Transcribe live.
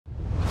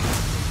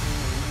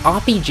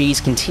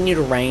RPGs continue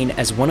to reign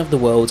as one of the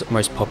world's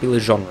most popular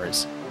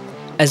genres.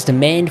 As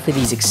demand for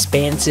these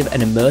expansive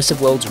and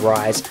immersive worlds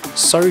rise,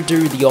 so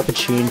do the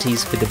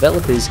opportunities for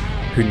developers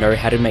who know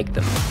how to make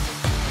them.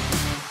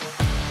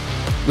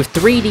 With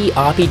 3D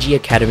RPG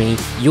Academy,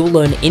 you'll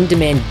learn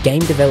in-demand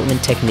game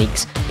development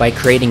techniques by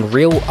creating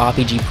real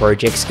RPG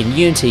projects in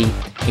Unity,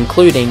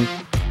 including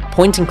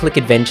point-and-click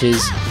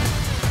adventures,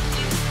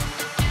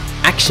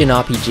 action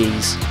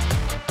RPGs,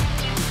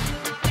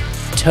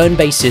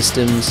 turn-based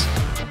systems,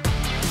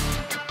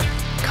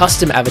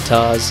 custom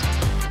avatars,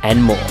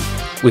 and more,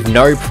 with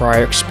no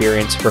prior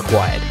experience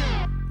required.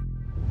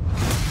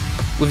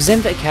 With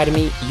Zenva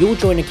Academy, you'll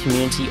join a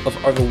community of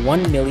over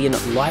 1 million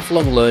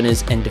lifelong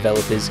learners and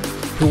developers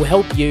who will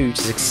help you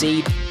to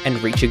succeed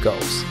and reach your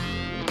goals.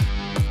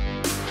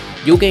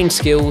 You'll gain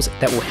skills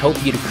that will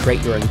help you to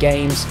create your own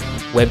games,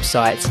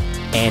 websites,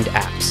 and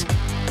apps,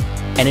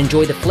 and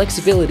enjoy the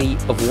flexibility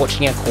of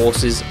watching our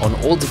courses on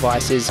all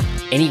devices,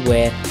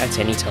 anywhere, at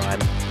any time,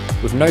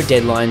 with no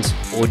deadlines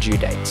or due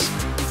dates.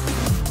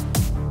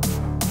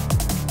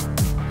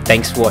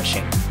 Thanks for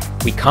watching.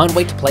 We can't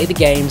wait to play the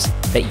games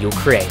that you'll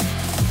create.